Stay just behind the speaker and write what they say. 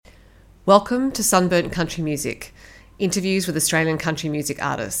Welcome to Sunburnt Country Music, interviews with Australian country music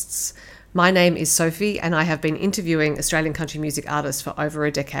artists. My name is Sophie and I have been interviewing Australian country music artists for over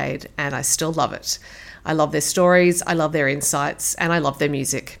a decade and I still love it. I love their stories, I love their insights, and I love their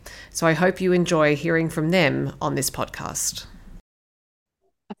music. So I hope you enjoy hearing from them on this podcast.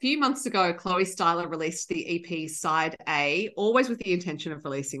 A few months ago, Chloe Styler released the EP Side A, always with the intention of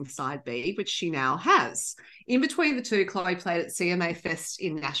releasing Side B, which she now has. In between the two, Chloe played at CMA Fest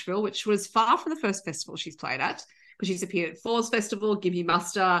in Nashville, which was far from the first festival she's played at, because she's appeared at Falls Festival, Give You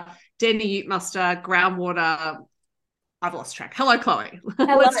Muster, Denny Ute Muster, Groundwater. I've lost track. Hello, Chloe.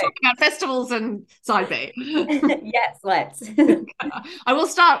 Hello. Let's talk about festivals and Side B. Yes, let's. I will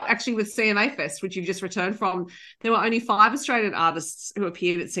start actually with CMA Fest, which you've just returned from. There were only 5 Australian artists who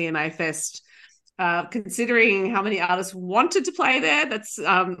appeared at CMA Fest. Considering how many artists wanted to play there, that's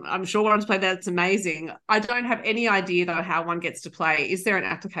I'm sure wanted to play there. That's amazing. I don't have any idea though how one gets to play. Is there an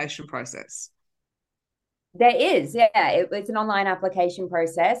application process? There is, yeah. It's an online application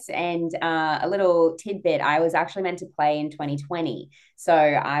process. And a little tidbit, I was actually meant to play in 2020. So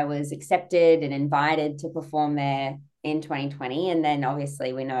I was accepted and invited to perform there in 2020. And then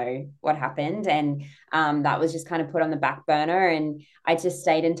obviously we know what happened. And that was just kind of put on the back burner. And I just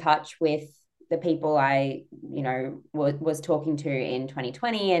stayed in touch with the people I, was talking to in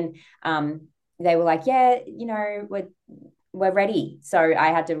 2020. And they were like, yeah, we're ready. So I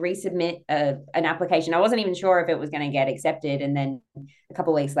had to resubmit an application. I wasn't even sure if it was going to get accepted. And then a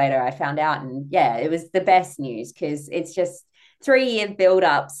couple of weeks later, I found out. And yeah, it was the best news because it's just 3 year build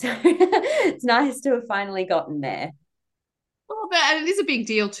up. So it's nice to have finally gotten there. Well, and it is a big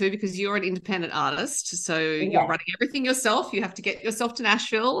deal too because you're an independent artist. So you're Yeah. running everything yourself. You have to get yourself to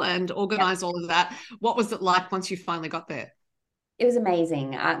Nashville and Yep. organize all of that. What was it like once you finally got there? It was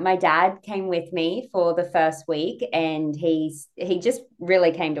amazing. My dad came with me for the first week, and he just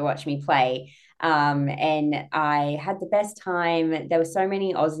really came to watch me play. And I had the best time. There were so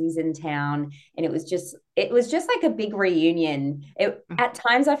many Aussies in town, and it was just like a big reunion. At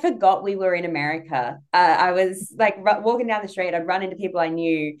times I forgot we were in America. I was like walking down the street, I'd run into people I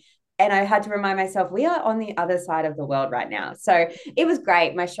knew. And I had to remind myself, we are on the other side of the world right now. So it was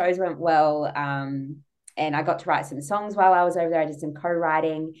great. My shows went well. And I got to write some songs while I was over there. I did some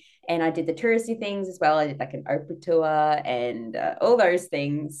co-writing and I did the touristy things as well. I did like an Oprah tour and all those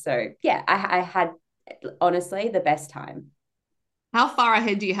things. So yeah, I had honestly the best time. How far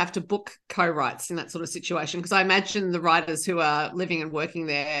ahead do you have to book co-writes in that sort of situation? Because I imagine the writers who are living and working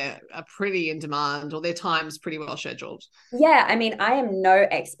there are pretty in demand or their time's pretty well scheduled. Yeah, I mean, I am no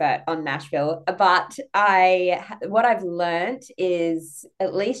expert on Nashville, but what I've learned is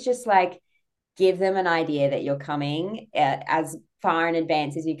at least just like give them an idea that you're coming as far in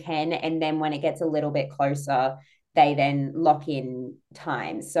advance as you can. And then when it gets a little bit closer, they then lock in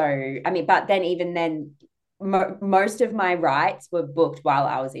time. So, I mean, but then even then, most of my rights were booked while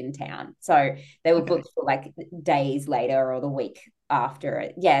I was in town. So they were Okay. booked for like days later or the week after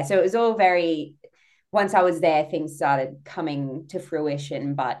it. Yeah. So it was all very, once I was there, things started coming to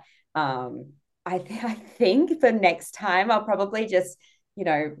fruition. But I think for next time, I'll probably just,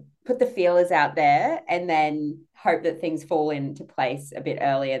 put the feelers out there and then hope that things fall into place a bit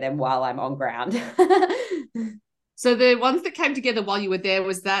earlier than while I'm on ground. So the ones that came together while you were there,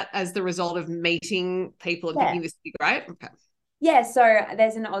 was that as the result of meeting people and Yeah. thinking this would be great? Okay. Yeah, so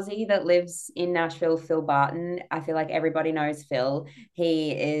there's an Aussie that lives in Nashville, Phil Barton. I feel like everybody knows Phil.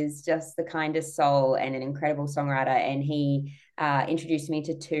 He is just the kindest soul and an incredible songwriter. And he introduced me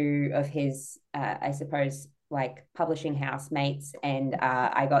to 2 of his, I suppose, like publishing housemates, and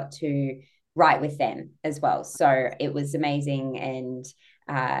I got to write with them as well. So it was amazing. And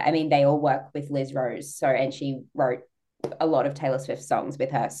I mean, they all work with Liz Rose. So, and she wrote a lot of Taylor Swift songs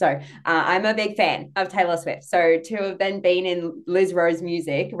with her. So I'm a big fan of Taylor Swift. So to have then been in Liz Rose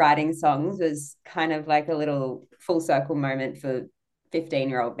music writing songs was kind of like a little full circle moment for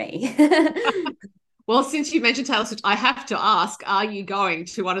 15-year-old me. Well, since you mentioned Taylor Swift, I have to ask, are you going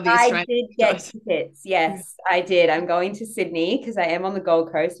to one of the I Australian did get shows? tickets. Yes, I did. I'm going to Sydney because I am on the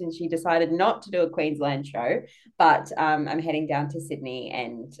Gold Coast and she decided not to do a Queensland show. But I'm heading down to Sydney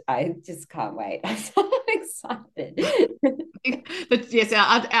and I just can't wait. I'm so excited. But yes,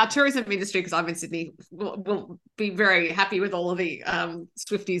 our tourism industry, because I'm in Sydney, will be very happy with all of the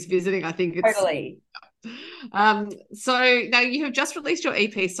Swifties visiting. I think it's Totally. so now you have just released your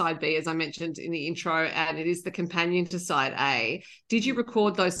EP Side B, as I mentioned in the intro, and it is the companion to Side A. Did you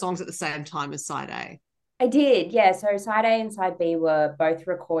record those songs at the same time as Side A? I did, yeah. So side A and side B were both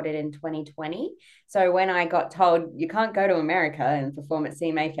recorded in 2020. So when I got told you can't go to America and perform at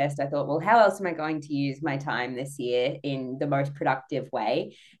CMA Fest, I thought, well, how else am I going to use my time this year in the most productive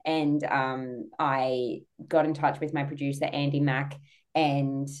way? And I got in touch with my producer, Andy Mack,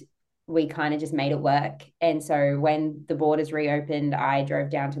 and we kind of just made it work. And so when the borders reopened, I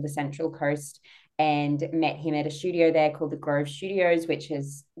drove down to the Central Coast and met him at a studio there called the Grove Studios, which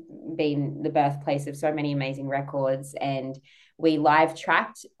has been the birthplace of so many amazing records. And we live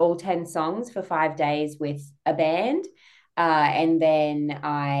tracked all 10 songs for 5 days with a band. And then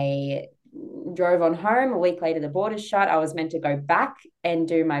I drove on home. A week later, the borders shut. I was meant to go back and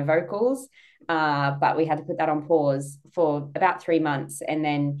do my vocals, but we had to put that on pause for about 3 months. And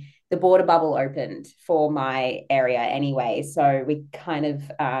then the border bubble opened for my area anyway. So we kind of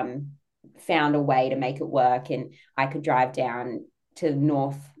found a way to make it work, and I could drive down to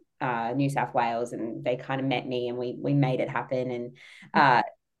North New South Wales, and they kind of met me, and we made it happen. And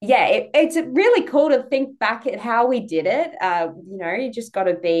yeah, it's really cool to think back at how we did it. You just got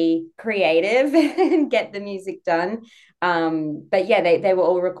to be creative and get the music done. But yeah, they were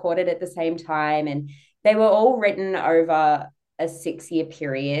all recorded at the same time, and they were all written over a 6-year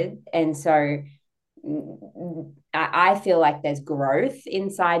period, and so I feel like there's growth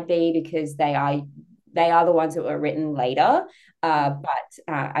inside B because they are the ones that were written later. But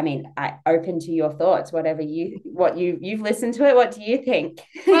I mean, I open to your thoughts. You've listened to it. What do you think?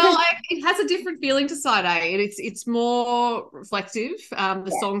 Well, it has a different feeling to side A, and it's more reflective.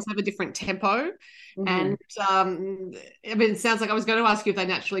 The songs have a different tempo, and I mean, it sounds like I was going to ask you if they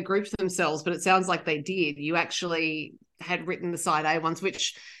naturally grouped themselves, but it sounds like they did. You actually had written the side A ones,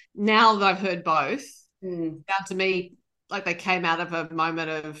 which now that I've heard both, sound to me like they came out of a moment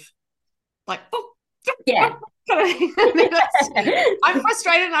of like, oh, yeah. I'm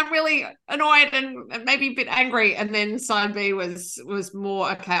frustrated and I'm really annoyed and maybe a bit angry. And then side B was more,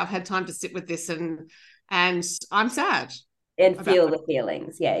 okay, I've had time to sit with this and I'm sad. And feel the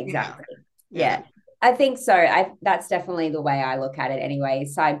feelings. Yeah, exactly. Yeah. I think so. That's definitely the way I look at it anyway.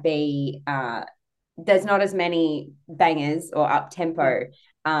 Side B, there's not as many bangers or up tempo.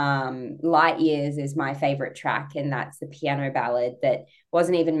 Light Years is my favorite track, and that's the piano ballad that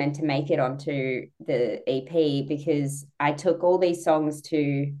wasn't even meant to make it onto the EP because I took all these songs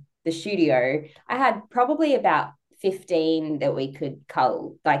to the studio. I had probably about 15 that we could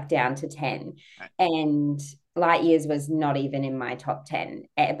cull like down to 10, and Light Years was not even in my top 10,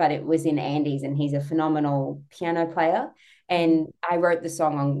 but it was in Andy's, and he's a phenomenal piano player. And I wrote the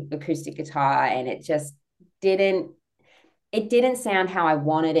song on acoustic guitar, and it didn't sound how I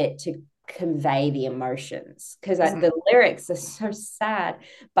wanted it to convey the emotions because the lyrics are so sad,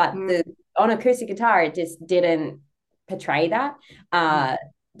 but on acoustic guitar it just didn't portray that.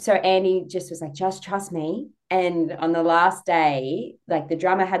 So Andy just was like, just trust me. And on the last day, like the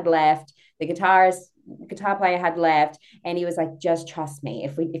drummer had left, the guitar player had left, and he was like, just trust me.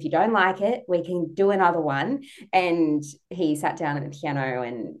 If you don't like it, we can do another one. And he sat down at the piano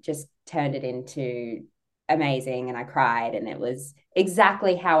and just turned it into amazing, and I cried, and it was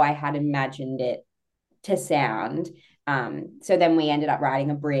exactly how I had imagined it to sound. So then we ended up writing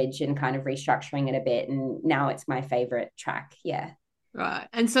a bridge and kind of restructuring it a bit, and now it's my favorite track. Yeah. Right.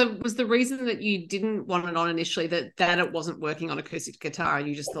 And so was the reason that you didn't want it on initially that it wasn't working on acoustic guitar and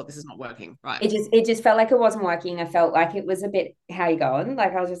you just thought this is not working, right? It just felt like it wasn't working. I felt like it was a bit, how you going?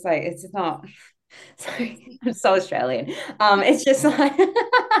 Like I was just like, it's not. Sorry, I'm so Australian. It's just like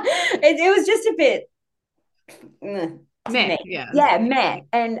it was just a bit meh. Meh.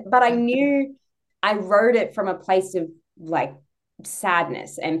 But I knew I wrote it from a place of like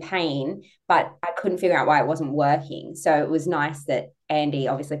sadness and pain, but I couldn't figure out why it wasn't working. So it was nice that Andy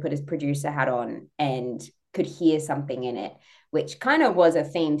obviously put his producer hat on and could hear something in it, which kind of was a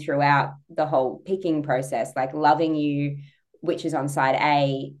theme throughout the whole picking process. Like Loving You, which is on side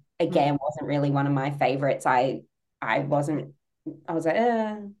A, again, wasn't really one of my favorites. I was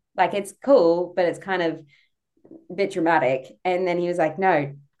like, it's cool, but it's kind of a bit dramatic. And then he was like,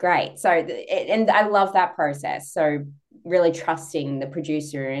 no, great. So, and I love that process. So really trusting the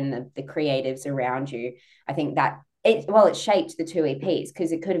producer and the creatives around you. I think that it shaped the two EPs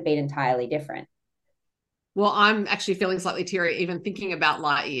because it could have been entirely different. Well, I'm actually feeling slightly teary even thinking about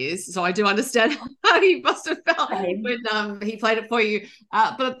Light Years. So I do understand how you must have felt when he played it for you.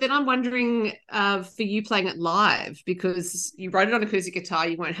 But then I'm wondering for you playing it live, because you wrote it on acoustic guitar,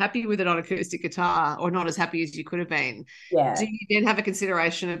 you weren't happy with it on acoustic guitar, or not as happy as you could have been. Yeah. Do you then have a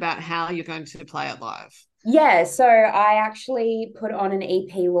consideration about how you're going to play it live? Yeah, so I actually put on an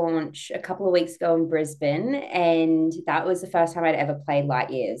EP launch a couple of weeks ago in Brisbane, and that was the first time I'd ever played Light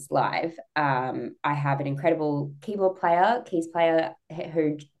Years live. I have an incredible keys player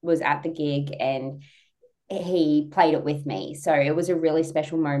who was at the gig, and he played it with me. So it was a really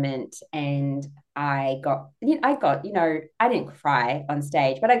special moment, and I didn't cry on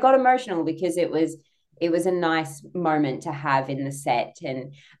stage, but I got emotional because it was a nice moment to have in the set.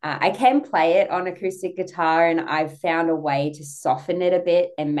 And I can play it on acoustic guitar, and I've found a way to soften it a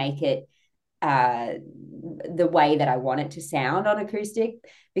bit and make it uh, the way that I want it to sound on acoustic.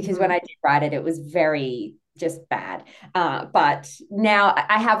 Because when I did write it, it was very just bad. But now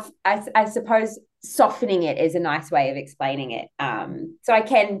I suppose softening it is a nice way of explaining it. So I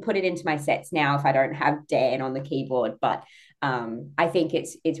can put it into my sets now if I don't have Dan on the keyboard. But I think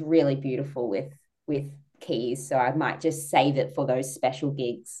it's really beautiful with keys. So I might just save it for those special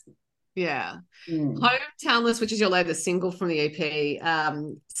gigs. Yeah. Mm. Hometownless, which is your latest single from the EP,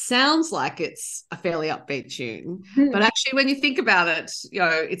 sounds like it's a fairly upbeat tune, but actually, when you think about it,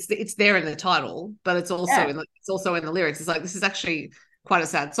 it's there in the title, but Yeah. it's also in the lyrics. It's like this is actually quite a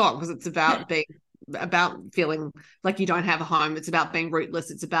sad song because it's about feeling like you don't have a home. It's about being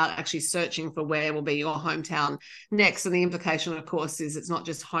rootless. It's about actually searching for where will be your hometown next. And the implication, of course, is it's not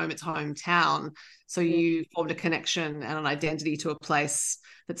just home; it's hometown. So you formed a connection and an identity to a place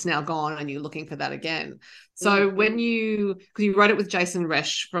that's now gone, and you're looking for that again. So because you wrote it with Jason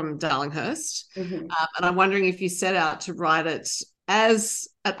Resch from Darlinghurst, Mm-hmm. and I'm wondering if you set out to write it as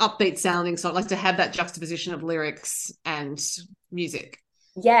an upbeat sounding song, like to have that juxtaposition of lyrics and music.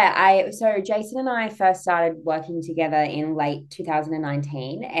 Yeah, so Jason and I first started working together in late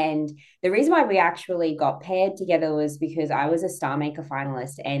 2019, and the reason why we actually got paired together was because I was a Star Maker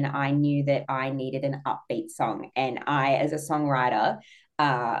finalist, and I knew that I needed an upbeat song. And I, as a songwriter,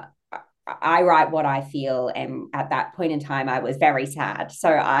 uh I write what I feel. And at that point in time, I was very sad. So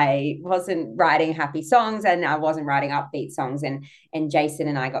I wasn't writing happy songs, and I wasn't writing upbeat songs. And Jason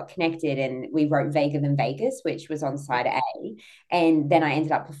and I got connected, and we wrote Vaguer Than Vegas, which was on side A. And then I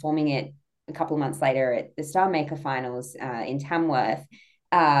ended up performing it a couple of months later at the Star Maker finals in Tamworth.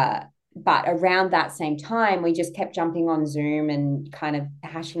 But around that same time, we just kept jumping on Zoom and kind of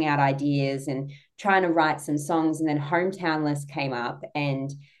hashing out ideas and trying to write some songs. And then Hometownless came up,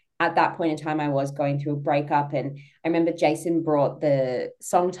 and at that point in time, I was going through a breakup. And I remember Jason brought the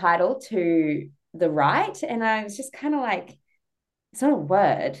song title to the right. And I was just kind of like, it's not a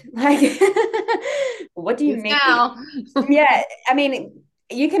word. Like, what do you Yes, mean? now. Yeah. I mean,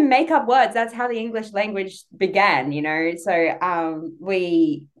 you can make up words. That's how the English language began. So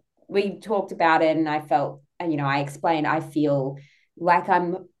we talked about it, and I felt, I explained, I feel like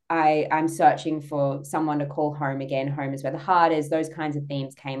I'm searching for someone to call home again. Home is where the heart is. Those kinds of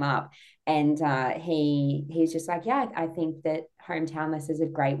themes came up. And he's just like, yeah, I think that Hometownless is a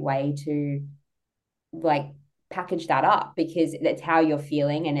great way to like package that up, because that's how you're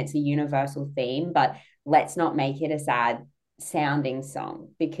feeling and it's a universal theme. But let's not make it a sad sounding song,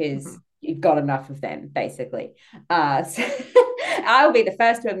 because you've got enough of them, basically. So I'll be the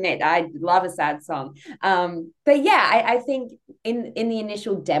first to admit I love a sad song. But yeah, I think in the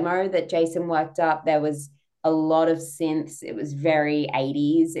initial demo that Jason worked up, there was a lot of synths. It was very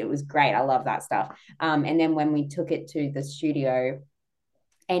 80s. It was great. I love that stuff. And then when we took it to the studio,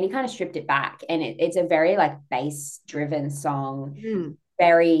 and he kind of stripped it back, and it's a very like bass driven song. Mm.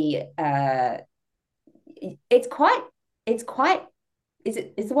 Very it's quite is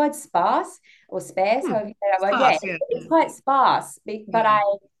the word sparse or sparse, Mm. however you say that word? Yeah, Sparse, yeah. it's quite sparse, but Yeah.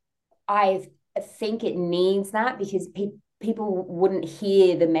 I think it needs that, because people wouldn't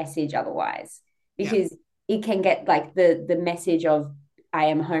hear the message otherwise, Yeah. because it can get like the message of I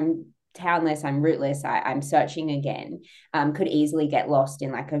am hometownless, I'm rootless, I'm searching again, could easily get lost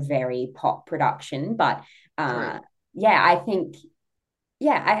in like a very pop production. But True. yeah, I think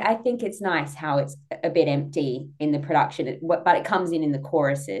it's nice how it's a bit empty in the production, but it comes in the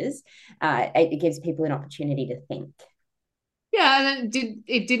choruses. It gives people an opportunity to think. Yeah, and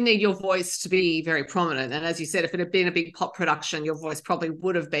it did need your voice to be very prominent. And as you said, if it had been a big pop production, your voice probably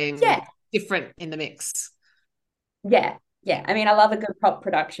would have been Yeah, different in the mix. yeah, yeah. I mean, I love a good pop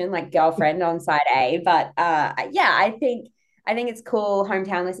production like Girlfriend on side A, but yeah, I think it's cool.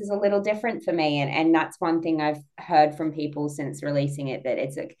 Hometownless is a little different for me, and that's one thing I've heard from people since releasing it, that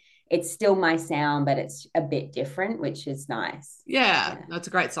it's still my sound, but it's a bit different, which is nice. Yeah, Yeah. that's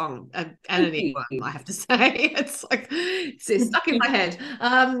a great song and Thank an you. earworm, I have to say. It's like it's stuck in my head.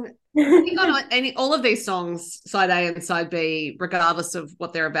 I think on all of these songs, side A and side B, regardless of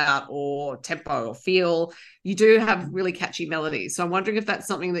what they're about or tempo or feel, you do have really catchy melodies. So I'm wondering if that's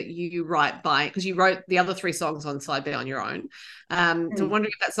something that you write by, because you wrote the other three songs on side B on your own. So I'm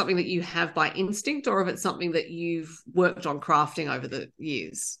wondering if that's something that you have by instinct or if it's something that you've worked on crafting over the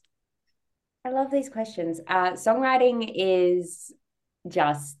years. I love these questions. Songwriting is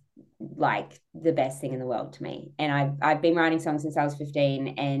just like the best thing in the world to me. And I've been writing songs since I was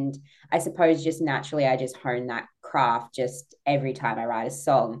 15. And I suppose just naturally, I just hone that craft just every time I write a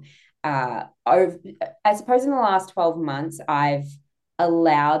song. I suppose in the last 12 months, I've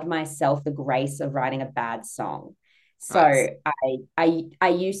allowed myself the grace of writing a bad song. So Right. I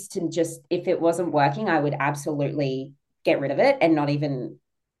used to just, if it wasn't working, I would absolutely get rid of it and not even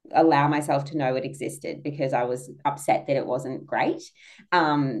allow myself to know it existed because I was upset that it wasn't great.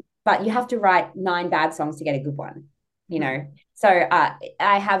 But you have to write 9 bad songs to get a good one, you know? So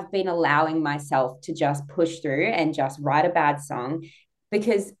I have been allowing myself to just push through and just write a bad song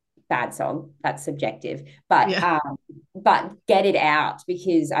because bad song, that's subjective, Yeah. but get it out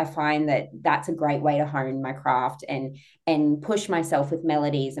because I find that that's a great way to hone my craft and push myself with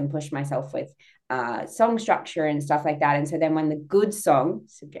melodies and push myself with song structure and stuff like that. And so then when the good song,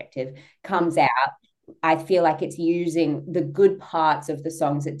 subjective, comes out, I feel like it's using the good parts of the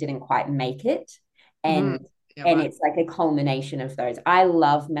songs that didn't quite make it. Mm-hmm. And Yeah, and right. it's like a culmination of those. I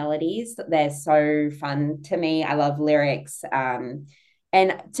love melodies. They're so fun to me. I love lyrics. And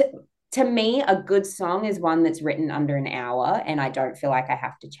to me, a good song is one that's written under an hour and I don't feel like I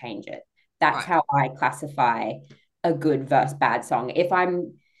have to change it. That's Right. how I classify a good versus bad song. If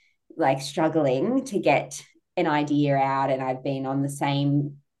I'm like struggling to get an idea out and I've been on the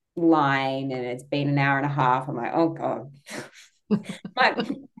same line and it's been an hour and a half, I'm like, oh God, might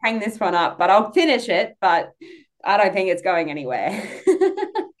hang this one up, but I'll finish it. But I don't think it's going anywhere.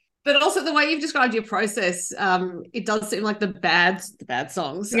 But also the way you've described your process, it does seem like the bad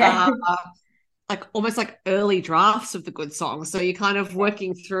songs Yeah. are like almost like early drafts of the good songs. So you're kind of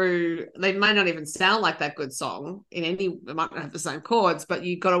working through, they may not even sound like that good song in any, it might not have the same chords, but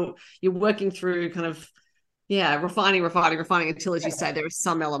you're working through kind of, yeah, refining until, as you say, there are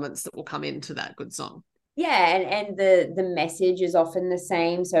some elements that will come into that good song. Yeah, and the message is often the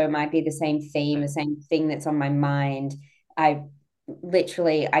same, so it might be the same theme, the same thing that's on my mind. I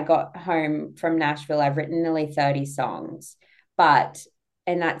I got home from Nashville. I've written nearly 30 songs, but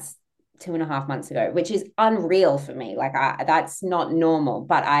and that's 2.5 months ago, which is unreal for me. Like that's not normal,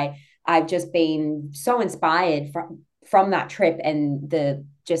 but I've just been so inspired from that trip and the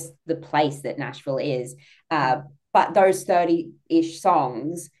just the place that Nashville is. But those 30-ish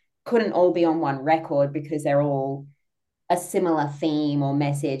songs couldn't all be on one record because they're all a similar theme or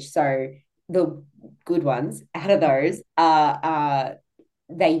message. So the good ones out of those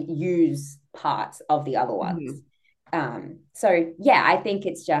they use parts of the other ones. Mm-hmm. So yeah, I think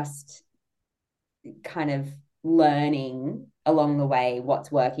it's just kind of learning along the way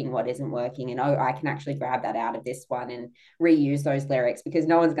what's working, what isn't working, and oh, I can actually grab that out of this one and reuse those lyrics because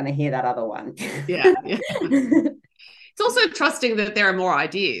no one's going to hear that other one. Yeah, yeah. It's also trusting that there are more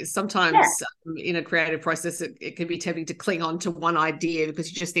ideas. Yeah, Sometimes in a creative process, it can be tempting to cling on to one idea because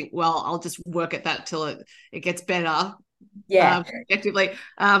you just think, well, I'll just work at that till it gets better yeah, objectively,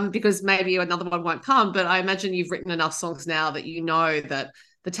 because maybe another one won't come. But I imagine you've written enough songs now that you know that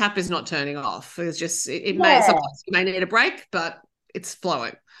the tap is not turning off. It's just, it may, yeah. sometimes you may need a break, but it's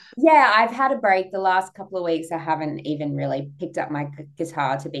flowing. Yeah, I've had a break the last couple of weeks. I haven't even really picked up my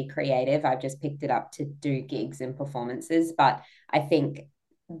guitar to be creative. I've just picked it up to do gigs and performances. But I think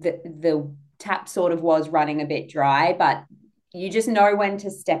the tap sort of was running a bit dry, but you just know when to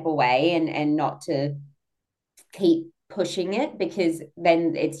step away and not to keep pushing it because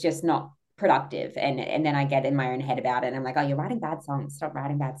then it's just not productive and then I get in my own head about it and I'm like, oh, you're writing bad songs, stop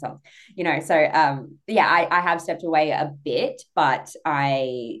writing bad songs, so yeah, I have stepped away a bit, but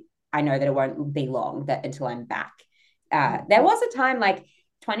I know that it won't be long that until I'm back. There was a time like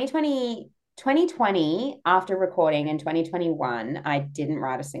 2020 after recording in 2021 I didn't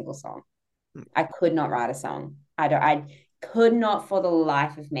write a single song. I could not write a song. I could not for the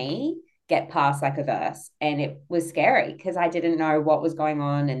life of me get past like a verse. And it was scary because I didn't know what was going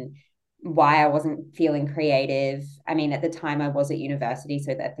on and why I wasn't feeling creative. I mean, at the time I was at university,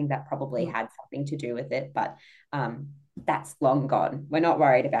 so I think that probably had something to do with it, but that's long gone. We're not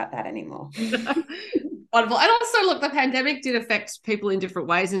worried about that anymore. Wonderful. And also, look, the pandemic did affect people in different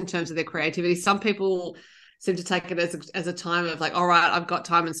ways in terms of their creativity. Some people seem to take it as a time of like, all right, I've got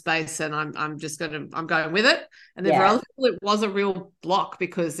time and space, and I'm going with it. And then for Yeah. other people, it was a real block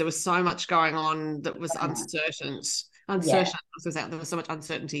because there was so much going on that was uncertain. Yeah. Uncertain. There was so much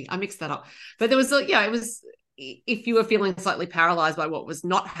uncertainty. I mixed that up. But there was, yeah, it was, if you were feeling slightly paralyzed by what was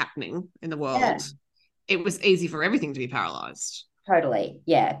not happening in the Yeah. world, it was easy for everything to be paralyzed. Totally.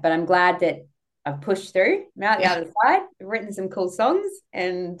 Yeah. But I'm glad that I've pushed through. I'm out the Yeah. other side, I've written some cool songs.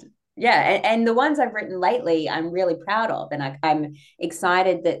 And yeah, and the ones I've written lately, I'm really proud of. And I'm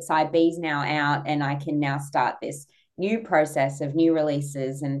excited that Side B's now out and I can now start this new process of new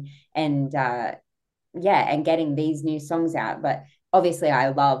releases and yeah, and getting these new songs out. But obviously, I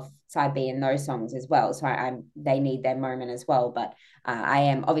love Side B and those songs as well. So I'm they need their moment as well. But I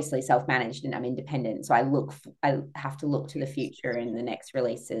am obviously self managed and I'm independent. So I have to look to the future and the next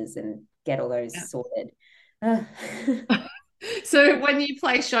releases and get all those Yeah. sorted. So when you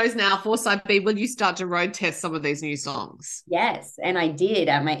play shows now for Side B, will you start to road test some of these new songs? Yes, and I did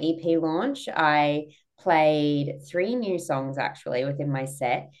at my EP launch. I played three new songs actually within my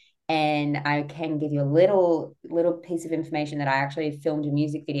set. And I can give you a little piece of information that I actually filmed a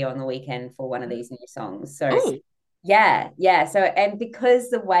music video on the weekend for one of these new songs. So Oh, yeah, yeah. So and because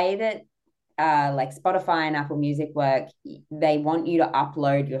the way that like Spotify and Apple Music work, they want you to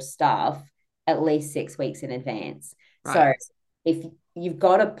upload your stuff at least 6 weeks in advance. So right. if you've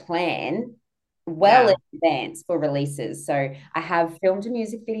got a plan well Yeah, in advance for releases. So I have filmed a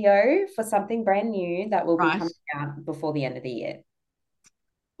music video for something brand new that will be right. coming out before the end of the year.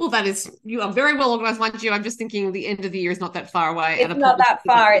 Well, that is, you are very well organized, mind you. I'm just thinking the end of the year is not that far away, and It's not apologies that for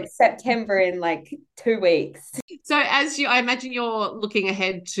that. far. It's September in like 2 weeks. So, I imagine you're looking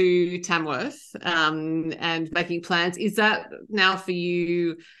ahead to Tamworth and making plans. Is that now for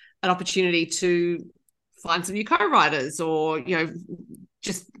you an opportunity to find some new co-writers, or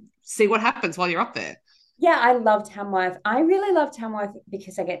just see what happens while you're up there? Yeah, I love Tamworth. I really love Tamworth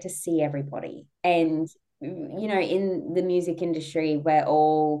because I get to see everybody. And, in the music industry, we're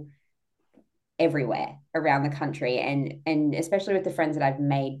all everywhere around the country. And especially with the friends that I've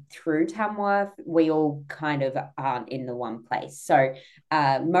made through Tamworth, we all kind of aren't in the one place. So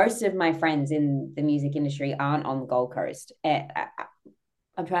most of my friends in the music industry aren't on the Gold Coast.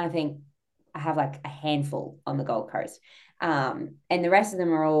 I'm trying to think. I have like a handful on the Gold Coast. And the rest of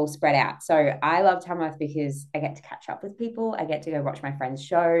them are all spread out. So I love Tamworth because I get to catch up with people. I get to go watch my friends'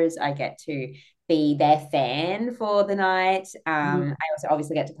 shows. I get to be their fan for the night. I also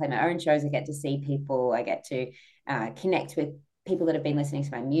obviously get to play my own shows. I get to see people. I get to connect with people that have been listening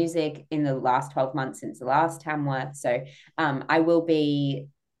to my music in the last 12 months since the last Tamworth. So I will be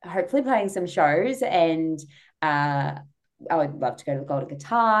hopefully playing some shows and I would love to go to the Golden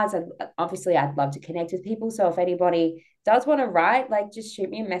Guitars. Obviously, I'd love to connect with people. So if anybody does want to write, like just shoot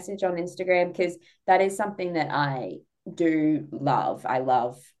me a message on Instagram because that is something that I do love. I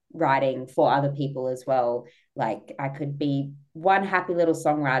love writing for other people as well. Like I could be one happy little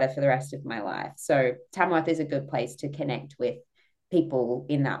songwriter for the rest of my life. So Tamworth is a good place to connect with people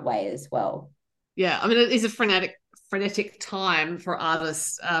in that way as well. Yeah, I mean, it is a frenetic time for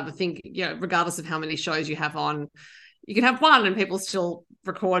artists. I think, regardless of how many shows you have on, you can have one and people still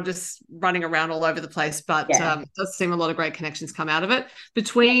record just running around all over the place. But Yeah. it does seem a lot of great connections come out of it.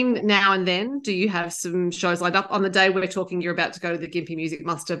 Between now and then, do you have some shows lined up? On the day we're talking, you're about to go to the Gympie Music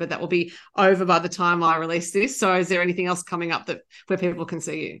Muster, but that will be over by the time I release this. So is there anything else coming up where people can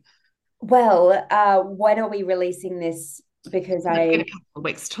see you? Well, when are we releasing this? Because In a couple of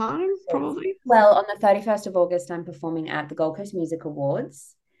weeks' time, probably. well, on the 31st of August, I'm performing at the Gold Coast Music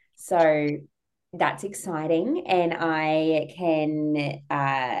Awards. So that's exciting. And I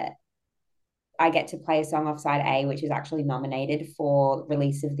get to play a song off side A, which is actually nominated for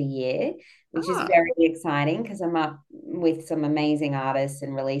release of the year, which is Ah, very exciting because I'm up with some amazing artists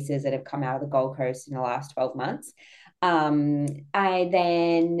and releases that have come out of the Gold Coast in the last 12 months. I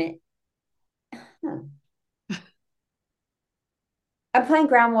then, huh, I'm playing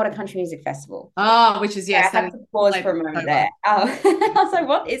Groundwater Country Music Festival. which is, I yes, that have is to pause late for a moment October. there. I was like,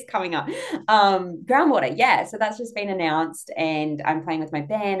 what is coming up? Groundwater, yeah. So that's just been announced, and I'm playing with my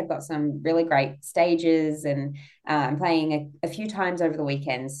band. I've got some really great stages, and I'm playing a few times over the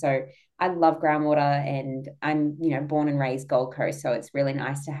weekend. So I love Groundwater, and I'm born and raised Gold Coast, so it's really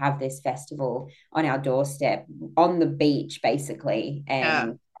nice to have this festival on our doorstep on the beach, basically,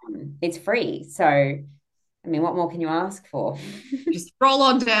 Yeah. and it's free. So I mean, what more can you ask for? Just roll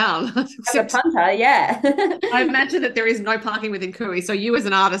on down. As a Except punter, yeah. I imagine that there is no parking within Kui. So you as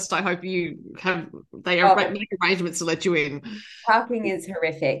an artist, I hope you have Oh, make arrangements to let you in. parking is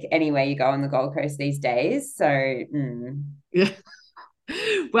horrific anywhere you go on the Gold Coast these days. So, Yeah.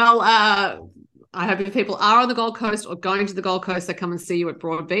 Well, I hope if people are on the Gold Coast or going to the Gold Coast, they come and see you at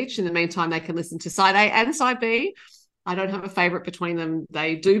Broadbeach. In the meantime, they can listen to Side A and Side B. I don't have a favorite between them.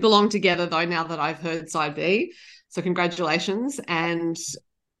 They do belong together, though, now that I've heard Side B. So congratulations. And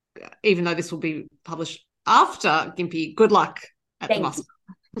even though this will be published after Gympie, good luck at the Muster.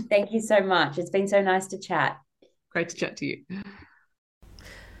 Thank you so much. It's been so nice to chat. Great to chat to you.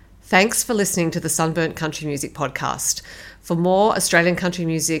 Thanks for listening to the Sunburnt Country Music Podcast. For more Australian country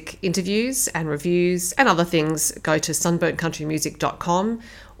music interviews and reviews and other things, go to sunburntcountrymusic.com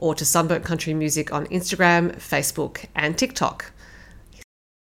or to Sunburnt Country Music on Instagram, Facebook, and TikTok.